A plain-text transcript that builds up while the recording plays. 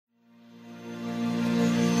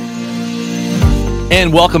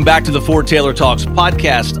And welcome back to the Ford Taylor Talks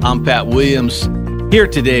podcast. I'm Pat Williams, here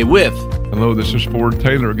today with... Hello, this is Ford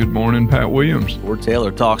Taylor. Good morning, Pat Williams. Ford Taylor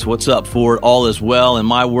Talks. What's up, Ford? All is well in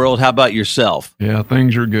my world. How about yourself? Yeah,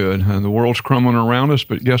 things are good. The world's crumbling around us,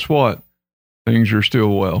 but guess what? Things are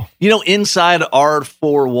still well. You know, inside our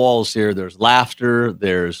four walls here, there's laughter,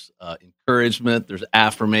 there's encouragement, there's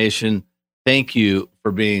affirmation. Thank you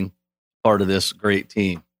for being part of this great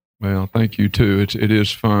team. Well, thank you, too. It is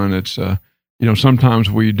fun. It's sometimes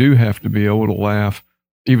we do have to be able to laugh,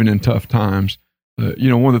 even in tough times.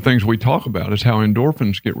 One of the things we talk about is how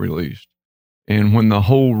endorphins get released. And when the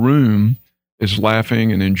whole room is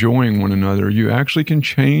laughing and enjoying one another, you actually can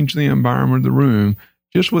change the environment of the room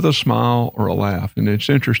just with a smile or a laugh. And it's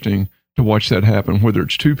interesting to watch that happen, whether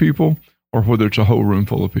it's two people or whether it's a whole room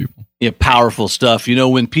full of people. Yeah, powerful stuff. You know,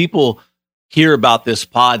 when people hear about this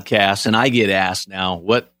podcast, and I get asked now,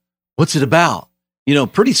 what's it about? You know,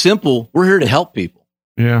 pretty simple. We're here to help people.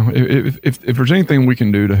 Yeah, if there's anything we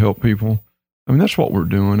can do to help people, I mean, that's what we're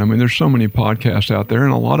doing. I mean, there's so many podcasts out there,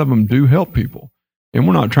 and a lot of them do help people. And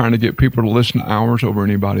we're not trying to get people to listen to ours over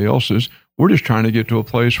anybody else's. We're just trying to get to a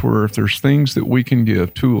place where if there's things that we can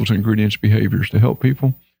give, tools, ingredients, behaviors to help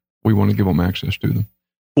people, we want to give them access to them.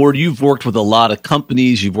 Ford, you've worked with a lot of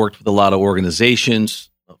companies. You've worked with a lot of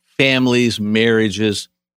organizations, families, marriages.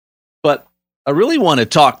 But I really want to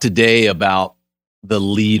talk today about the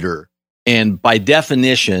leader. And by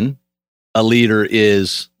definition, a leader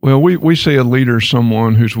is... Well, we say a leader is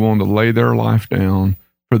someone who's willing to lay their life down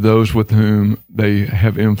for those with whom they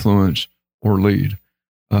have influence or lead.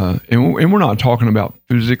 And we're not talking about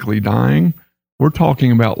physically dying. We're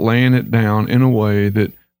talking about laying it down in a way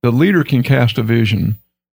that the leader can cast a vision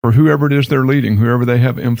for whoever it is they're leading, whoever they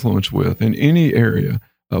have influence with in any area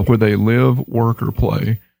where they live, work, or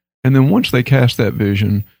play. And then once they cast that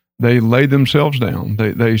vision, they lay themselves down.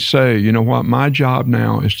 They say, you know what, my job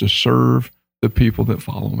now is to serve the people that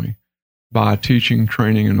follow me by teaching,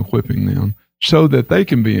 training, and equipping them so that they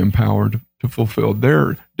can be empowered to fulfill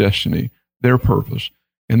their destiny, their purpose.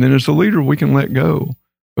 And then as a leader, we can let go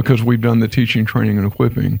because we've done the teaching, training, and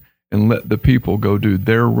equipping and let the people go do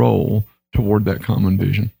their role toward that common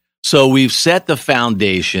vision. So we've set the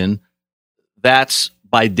foundation. That's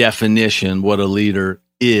by definition what a leader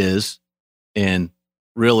is, and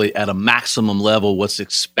really at a maximum level what's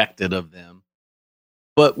expected of them.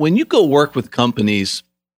 But when you go work with companies,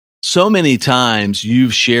 so many times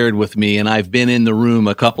you've shared with me, and I've been in the room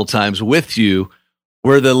a couple times with you,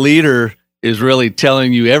 where the leader is really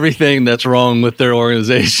telling you everything that's wrong with their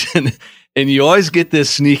organization. And you always get this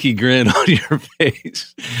sneaky grin on your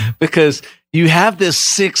face because you have this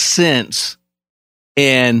sixth sense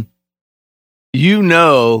and you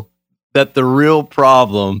know that the real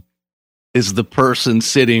problem is the person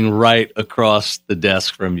sitting right across the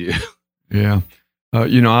desk from you. Yeah.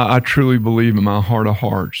 I truly believe in my heart of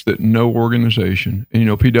hearts that no organization, and,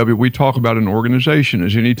 PW, we talk about an organization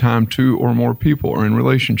as any time two or more people are in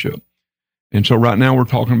relationship. And so right now we're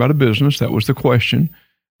talking about a business. That was the question,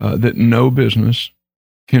 that no business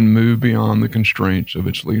can move beyond the constraints of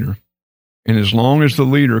its leader. And as long as the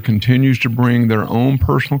leader continues to bring their own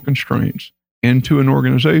personal constraints into an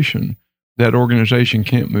organization, that organization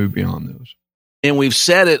can't move beyond those. And we've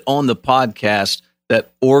said it on the podcast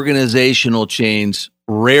that organizational change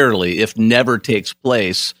rarely, if never, takes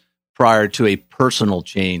place prior to a personal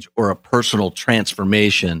change or a personal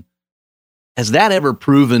transformation. Has that ever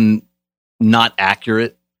proven not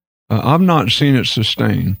accurate? I've not seen it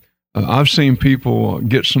sustain. I've seen people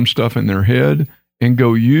get some stuff in their head and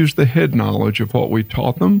go use the head knowledge of what we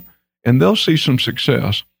taught them, and they'll see some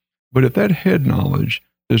success. But if that head knowledge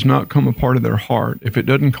does not come a part of their heart, if it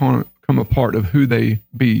doesn't come a part of who they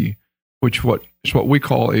be, which is what we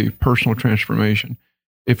call a personal transformation,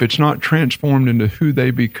 if it's not transformed into who they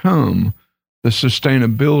become, the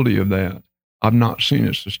sustainability of that, I've not seen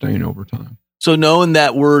it sustain over time. So knowing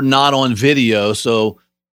that we're not on video, so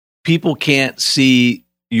people can't see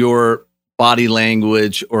your body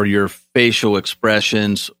language or your facial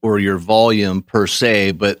expressions or your volume per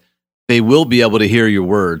se, but they will be able to hear your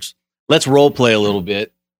words. Let's role play a little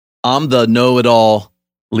bit. I'm the know-it-all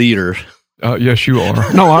leader. Yes, you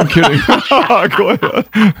are. No, I'm kidding. Go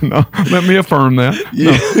ahead. No, let me affirm that.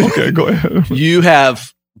 Yeah. No. Okay, go ahead. You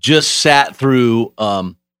have just sat through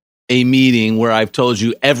a meeting where I've told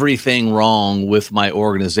you everything wrong with my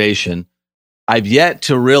organization. I've yet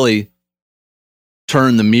to really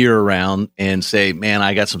turn the mirror around and say, man,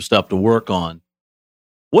 I got some stuff to work on.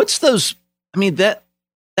 What's those? I mean, that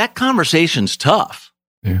conversation's tough.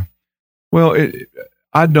 Yeah. Well,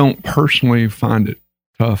 I don't personally find it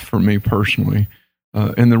tough for me personally.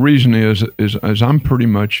 And the reason is I'm pretty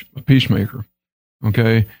much a peacemaker.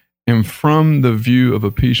 Okay. And from the view of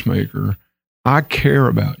a peacemaker, I care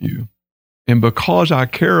about you. And because I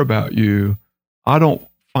care about you, I don't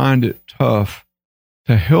find it tough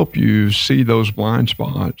to help you see those blind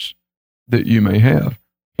spots that you may have.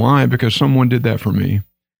 Why? Because someone did that for me.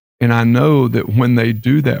 And I know that when they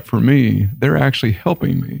do that for me, they're actually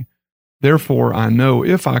helping me. Therefore, I know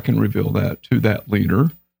if I can reveal that to that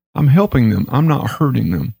leader, I'm helping them. I'm not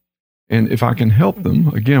hurting them. And if I can help them,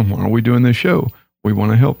 again, why are we doing this show? We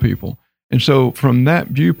want to help people. And so from that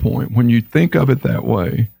viewpoint, when you think of it that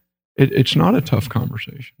way, it's not a tough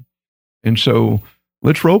conversation. And so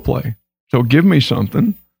let's role play. So give me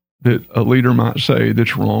something that a leader might say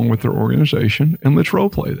that's wrong with their organization, and let's role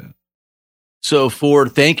play that. So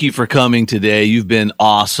Ford, thank you for coming today. You've been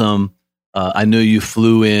awesome. I know you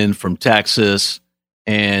flew in from Texas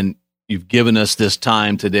and you've given us this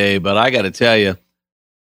time today, but I got to tell you,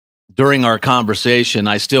 during our conversation,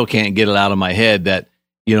 I still can't get it out of my head that,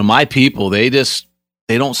 you know, my people, they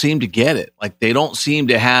don't seem to get it. Like they don't seem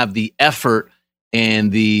to have the effort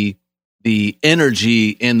and the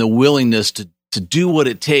energy and the willingness to do what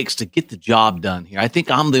it takes to get the job done here. I think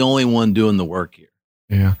I'm the only one doing the work here.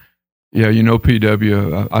 Yeah. Yeah. You know,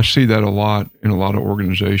 PW, I see that a lot in a lot of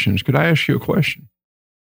organizations. Could I ask you a question?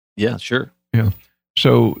 Yeah, sure. Yeah.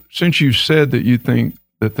 So since you said that you think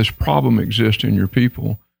that this problem exists in your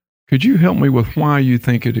people, could you help me with why you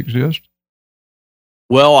think it exists?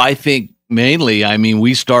 Well, I think mainly, I mean,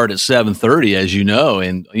 we start at 7:30, as you know,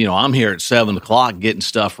 and, you know, I'm here at 7 o'clock getting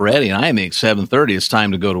stuff ready, and I think 7:30, it's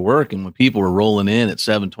time to go to work. And when people are rolling in at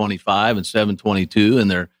 7:25 and 7:22,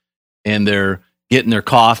 and they're getting their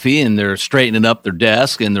coffee and they're straightening up their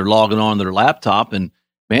desk and they're logging on their laptop, and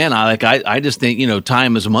man, I just think, you know,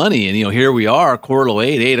 time is money. And, you know, here we are,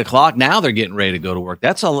 7:45, 8 o'clock. Now they're getting ready to go to work.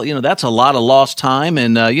 That's a lot of lost time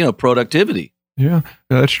and, productivity. Yeah,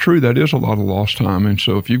 that's true. That is a lot of lost time. And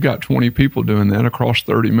so if you've got 20 people doing that across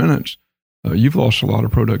 30 minutes, you've lost a lot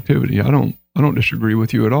of productivity. I don't disagree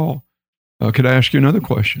with you at all. Could I ask you another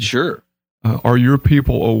question? Sure. Are your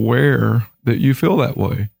people aware that you feel that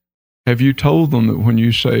way? Have you told them that when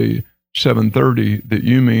you say 7:30 that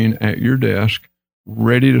you mean at your desk,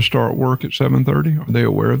 ready to start work at 7:30? Are they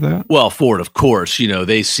aware of that? Well, Ford, of course, you know,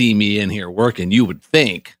 they see me in here working. You would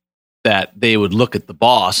think that they would look at the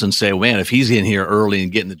boss and say, man, if he's in here early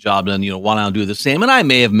and getting the job done, you know, why don't I do the same? And I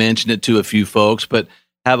may have mentioned it to a few folks, but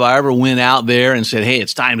have I ever went out there and said, hey,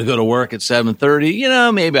 it's time to go to work at 7:30? You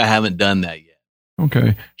know, maybe I haven't done that yet.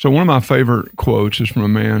 Okay. So one of my favorite quotes is from a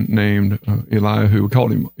man named Elihu. We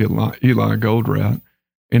called him Eli Goldratt.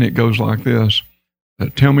 And it goes like this.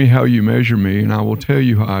 Tell me how you measure me, and I will tell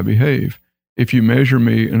you how I behave. If you measure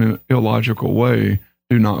me in an illogical way,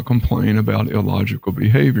 do not complain about illogical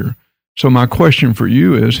behavior. So my question for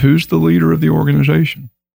you is, who's the leader of the organization?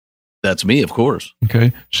 That's me, of course.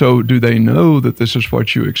 Okay. So do they know that this is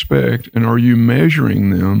what you expect, and are you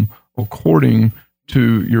measuring them according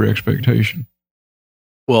to your expectation?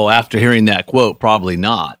 Well, after hearing that quote, probably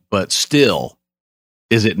not. But still,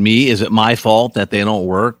 is it me? Is it my fault that they don't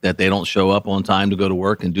work, that they don't show up on time to go to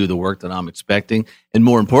work and do the work that I'm expecting? And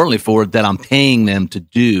more importantly, for it, that I'm paying them to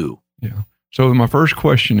do. Yeah. So my first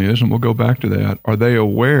question is, and we'll go back to that, are they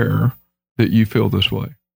aware that you feel this way?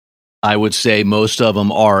 I would say most of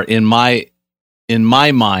them are. In my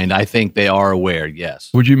mind, I think they are aware,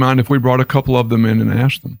 yes. Would you mind if we brought a couple of them in and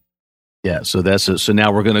asked them? Yeah, so so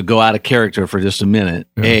now we're going to go out of character for just a minute.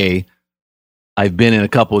 Yeah. I've been in a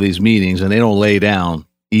couple of these meetings, and they don't lay down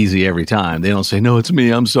easy every time. They don't say, no, it's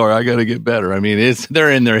me. I'm sorry. I got to get better. I mean,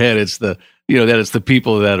 they're in their head. It's the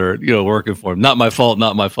people that are, you know, working for them. Not my fault,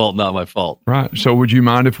 not my fault, not my fault. Right. So would you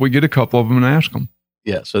mind if we get a couple of them and ask them?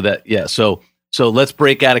 Yeah. So let's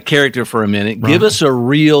break out of character for a minute. Right. Give us a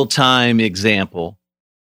real time example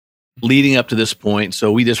leading up to this point.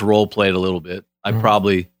 So we just role played a little bit. I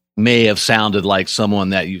probably may have sounded like someone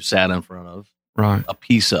that you sat in front of, right? A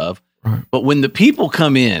piece of. Right. But when the people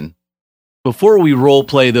come in, before we role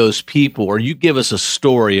play those people, or you give us a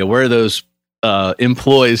story of where those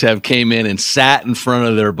employees have came in and sat in front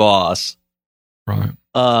of their boss, right?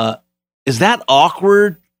 Is that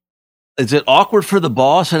awkward? Is it awkward for the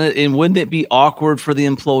boss, and wouldn't it be awkward for the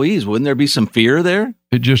employees? Wouldn't there be some fear there?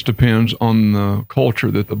 It just depends on the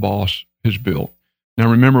culture that the boss has built. Now,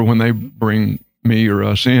 remember, when they bring me or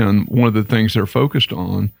us in, one of the things they're focused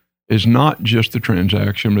on is not just the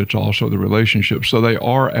transaction, but it's also the relationship. So they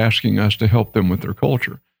are asking us to help them with their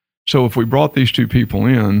culture. So if we brought these two people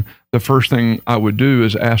in, the first thing I would do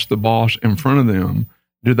is ask the boss in front of them,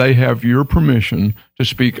 do they have your permission to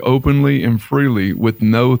speak openly and freely with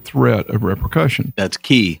no threat of repercussion? That's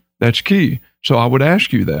key. That's key. So I would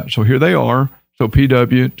ask you that. So here they are. So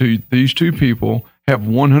PW, these two people have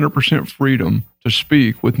 100% freedom to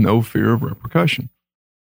speak with no fear of repercussion.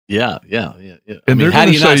 Yeah. And how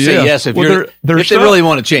do you not say yes if they really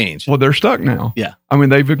want to change? Well, they're stuck now. Yeah. I mean,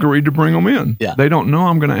 they've agreed to bring them in. Yeah. They don't know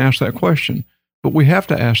I'm going to ask that question, but we have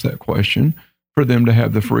to ask that question for them to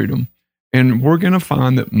have the freedom. And we're going to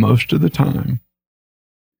find that most of the time,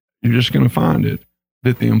 you're just going to find it,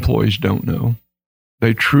 that the employees don't know.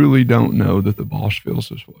 They truly don't know that the boss feels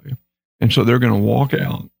this way. And so they're going to walk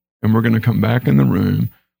out, and we're going to come back in the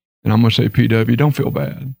room, and I'm going to say, PW, don't feel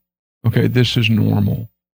bad. Okay, this is normal.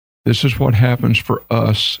 This is what happens for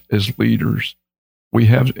us as leaders. We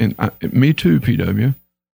have, and me too, PW.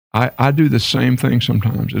 I do the same thing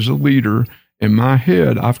sometimes. As a leader, in my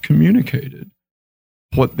head, I've communicated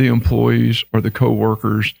what the employees or the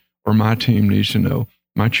coworkers or my team needs to know,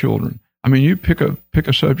 my children. I mean, you pick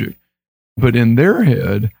a subject, but in their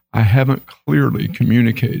head, I haven't clearly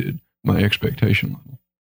communicated my expectation level.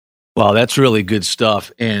 Wow, that's really good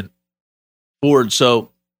stuff. And Ford, so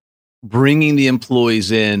bringing the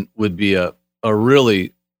employees in would be a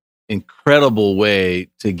really incredible way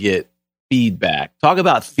to get feedback. Talk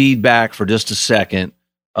about feedback for just a second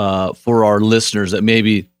for our listeners that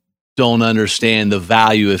maybe don't understand the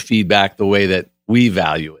value of feedback the way that we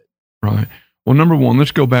value it. Right. Well, number one, let's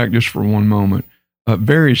go back just for one moment.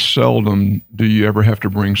 Very seldom do you ever have to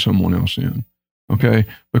bring someone else in, okay?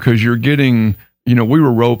 Because you're getting, we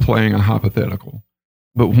were role-playing a hypothetical.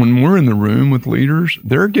 But when we're in the room with leaders,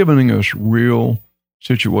 they're giving us real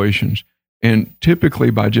situations. And typically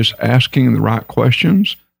by just asking the right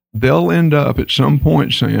questions, they'll end up at some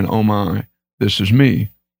point saying, oh my, this is me.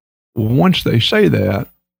 Once they say that,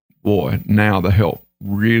 boy, now the help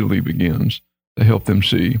really begins to help them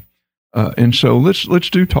see. And so let's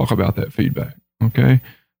talk about that feedback, okay?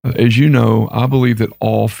 As you know, I believe that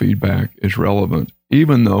all feedback is relevant,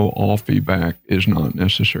 even though all feedback is not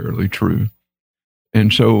necessarily true.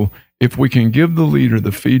 And so if we can give the leader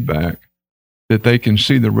the feedback that they can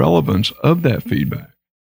see the relevance of that feedback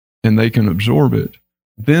and they can absorb it,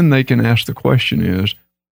 then they can ask the question is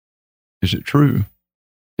it true?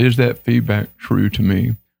 Is that feedback true to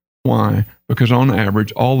me? Why? Because on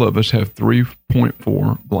average, all of us have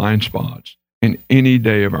 3.4 blind spots in any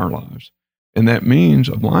day of our lives. And that means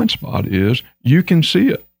a blind spot is you can see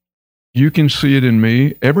it. You can see it in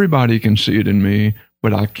me. Everybody can see it in me,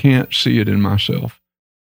 but I can't see it in myself.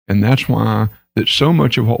 And that's why that so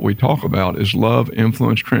much of what we talk about is love,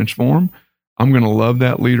 influence, transform. I'm going to love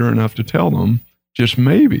that leader enough to tell them, just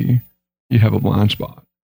maybe you have a blind spot.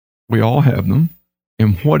 We all have them.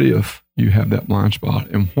 And what if you have that blind spot?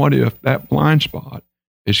 And what if that blind spot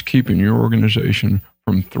is keeping your organization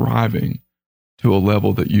from thriving to a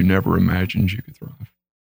level that you never imagined you could thrive?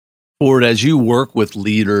 Ford, as you work with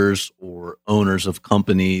leaders or owners of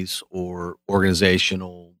companies or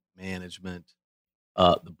organizational management,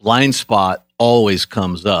 the blind spot always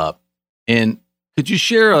comes up. And could you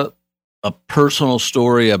share a personal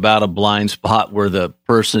story about a blind spot where the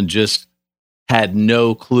person just had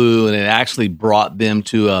no clue and it actually brought them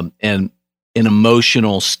to an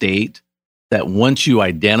emotional state that once you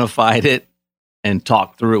identified it and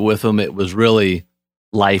talked through it with them, it was really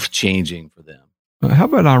life-changing for them? How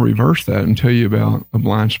about I reverse that and tell you about a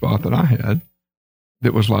blind spot that I had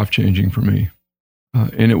that was life-changing for me?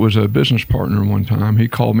 And it was a business partner one time. He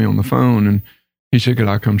called me on the phone and he said, could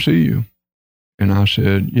I come see you? And I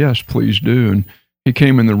said, yes, please do. And he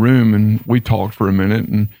came in the room and we talked for a minute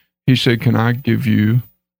and he said, can I give you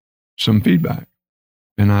some feedback?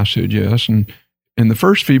 And I said, yes. And the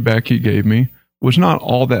first feedback he gave me was not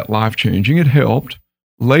all that life-changing. It helped.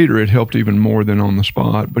 Later, it helped even more than on the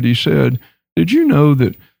spot. But he said, did you know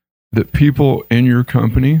that people in your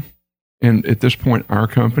company, and at this point, our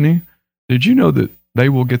company, did you know that they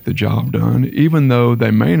will get the job done? Even though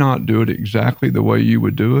they may not do it exactly the way you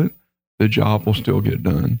would do it, the job will still get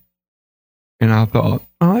done. And I thought,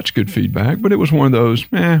 oh, that's good feedback. But it was one of those,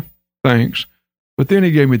 thanks. But then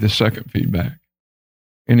he gave me the second feedback.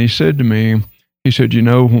 And he said to me,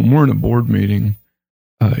 when we're in a board meeting,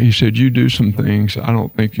 he said, you do some things I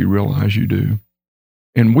don't think you realize you do.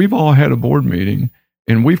 And we've all had a board meeting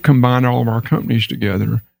and we've combined all of our companies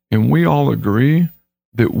together and we all agree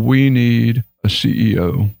that we need a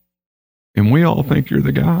CEO. And we all think you're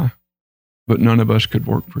the guy, but none of us could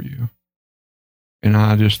work for you. And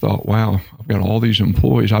I just thought, wow, I've got all these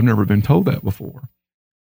employees. I've never been told that before.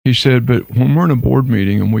 He said, but when we're in a board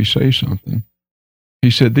meeting and we say something,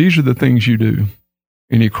 he said, these are the things you do.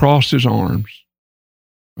 And he crossed his arms.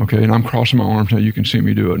 Okay, and I'm crossing my arms now. You can see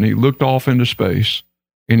me do it. And he looked off into space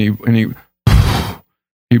and he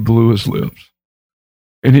blew his lips.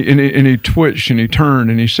 And he twitched and he turned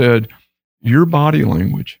and he said, your body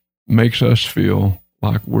language makes us feel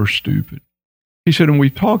like we're stupid. He said, and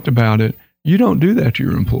we've talked about it. You don't do that to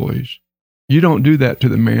your employees. You don't do that to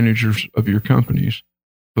the managers of your companies.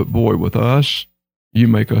 But boy, with us, you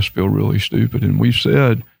make us feel really stupid. And we've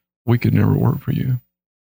said we could never work for you.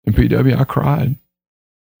 And PW, I cried.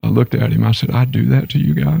 I looked at him. I said, I do that to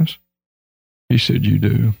you guys? He said, you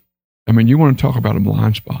do. I mean, you want to talk about a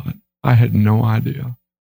blind spot. I had no idea.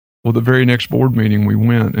 Well, the very next board meeting we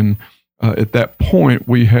went, and at that point,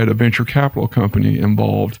 we had a venture capital company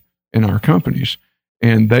involved in our companies,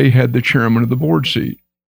 and they had the chairman of the board seat,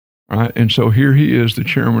 right? And so here he is, the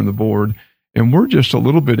chairman of the board, and we're just a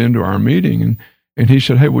little bit into our meeting, and he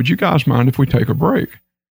said, hey, would you guys mind if we take a break?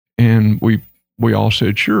 And we all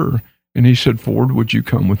said, sure. And he said, Ford, would you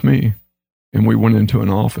come with me? And we went into an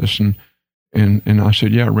office, and I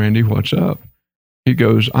said, yeah, Randy, what's up? He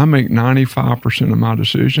goes, I make 95% of my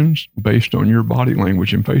decisions based on your body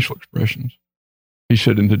language and facial expressions. He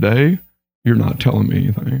said, and today, you're not telling me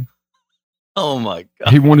anything. Oh, my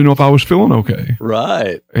God. He wanted to know if I was feeling okay.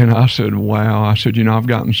 Right. And I said, wow. I said, I've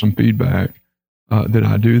gotten some feedback that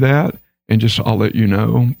I do that. And just, I'll let you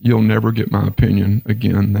know, you'll never get my opinion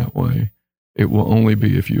again that way. It will only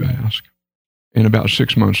be if you ask. And about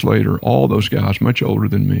 6 months later, all those guys, much older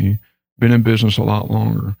than me, been in business a lot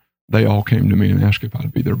longer, they all came to me and asked if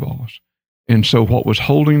I'd be their boss. And so what was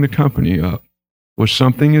holding the company up was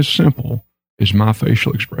something as simple as my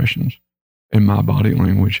facial expressions and my body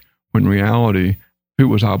language. When in reality, who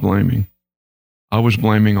was I blaming? I was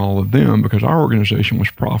blaming all of them because our organization was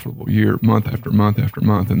profitable month after month after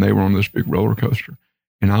month, and they were on this big roller coaster.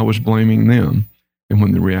 And I was blaming them. And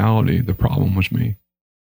when the reality, the problem was me.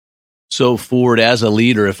 So Ford, as a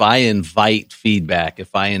leader, if I invite feedback,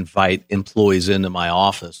 if I invite employees into my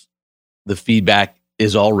office, the feedback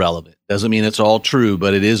is all relevant. Doesn't mean it's all true,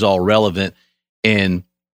 but it is all relevant. And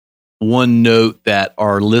one note that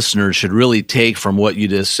our listeners should really take from what you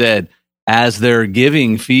just said, as they're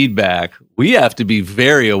giving feedback, we have to be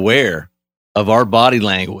very aware of our body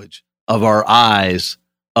language, of our eyes,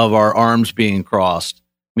 of our arms being crossed.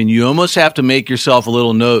 I mean, you almost have to make yourself a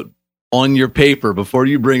little note on your paper before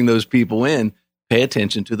you bring those people in. Pay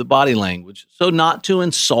attention to the body language. So not to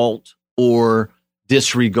insult or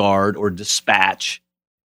disregard or dispatch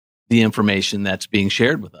the information that's being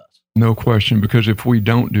shared with us. No question, because if we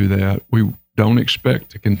don't do that, we don't expect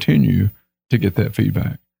to continue to get that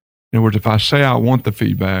feedback. In other words, if I say I want the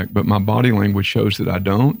feedback, but my body language shows that I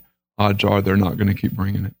don't, odds are they're not going to keep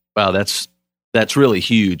bringing it. Wow, that's really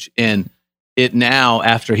huge. And it now,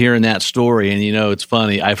 after hearing that story, and it's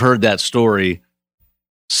funny, I've heard that story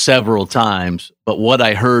several times, but what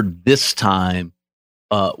I heard this time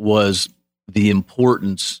was the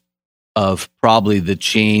importance of probably the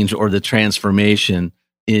change or the transformation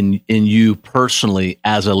in you personally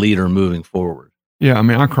as a leader moving forward. Yeah, I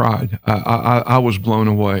mean, I cried. I was blown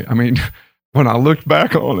away. I mean, when I looked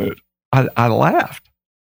back on it, I laughed.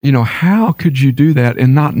 How could you do that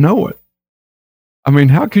and not know it? I mean,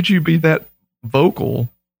 how could you be that vocal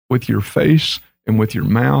with your face and with your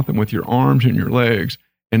mouth and with your arms and your legs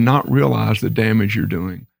and not realize the damage you're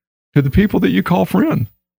doing to the people that you call friend?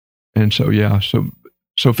 And so, yeah,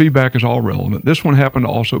 so feedback is all relevant. This one happened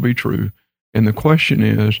to also be true. And the question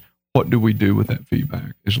is, what do we do with that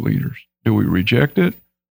feedback as leaders? Do we reject it,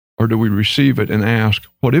 or do we receive it and ask,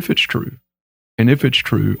 what if it's true? And if it's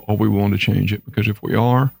true, are we willing to change it? Because if we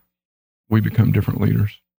are, we become different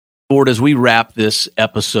leaders. Ford, as we wrap this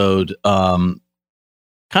episode, kind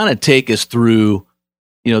of take us through,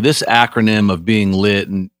 this acronym of being lit.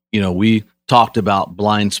 And, we talked about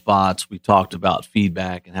blind spots. We talked about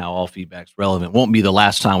feedback and how all feedback's relevant. Won't be the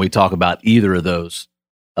last time we talk about either of those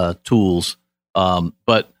tools.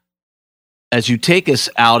 But as you take us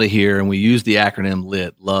out of here, and we use the acronym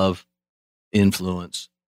LIT, love, influence,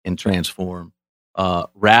 and transform,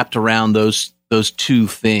 wrapped around those two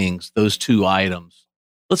things, those two items.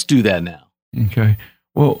 Let's do that now. Okay.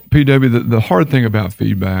 Well, PW, the hard thing about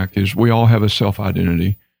feedback is we all have a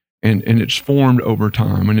self-identity, and it's formed over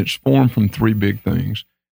time, and it's formed from three big things.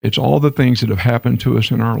 It's all the things that have happened to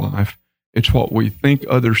us in our life. It's what we think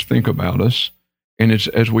others think about us, and it's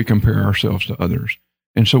as we compare ourselves to others.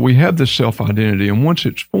 And so we have this self-identity, and once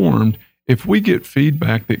it's formed, if we get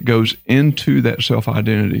feedback that goes into that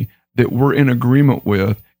self-identity that we're in agreement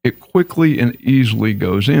with, it quickly and easily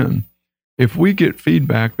goes in. If we get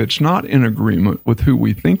feedback that's not in agreement with who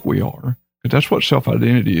we think we are, because that's what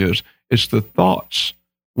self-identity is, it's the thoughts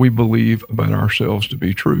we believe about ourselves to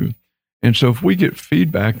be true. And so if we get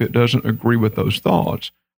feedback that doesn't agree with those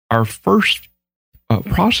thoughts, our first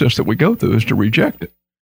process that we go through is to reject it.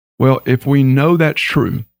 Well, if we know that's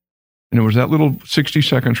true, and it was that little 60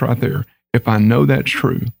 seconds right there, if I know that's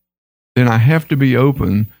true, then I have to be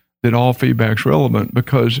open that all feedback's relevant,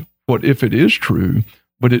 because what if it is true,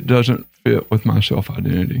 but it doesn't fit with my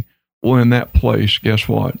self-identity? Well, in that place, guess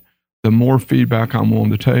what? The more feedback I'm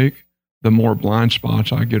willing to take, the more blind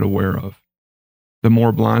spots I get aware of. The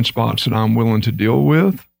more blind spots that I'm willing to deal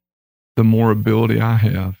with, the more ability I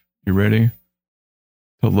have, you ready,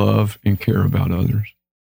 to love and care about others.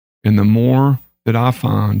 And the more that I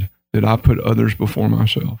find that I put others before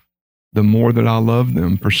myself, the more that I love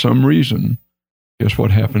them, for some reason, guess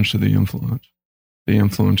what happens to the influence? The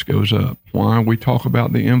influence goes up. Why? We talk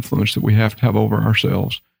about the influence that we have to have over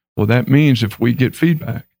ourselves. Well, that means if we get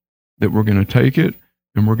feedback, that we're going to take it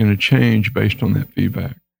and we're going to change based on that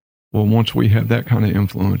feedback. Well, once we have that kind of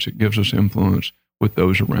influence, it gives us influence with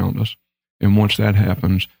those around us. And once that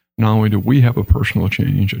happens, not only do we have a personal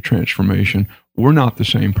change, a transformation, we're not the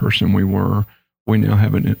same person we were. We now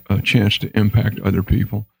have a chance to impact other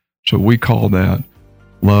people. So we call that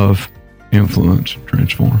love, influence,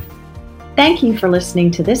 transform. Thank you for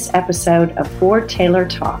listening to this episode of Ford Taylor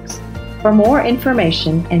Talks. For more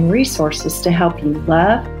information and resources to help you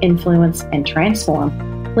love, influence, and transform,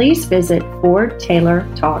 please visit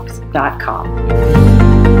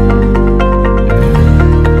FordTaylorTalks.com.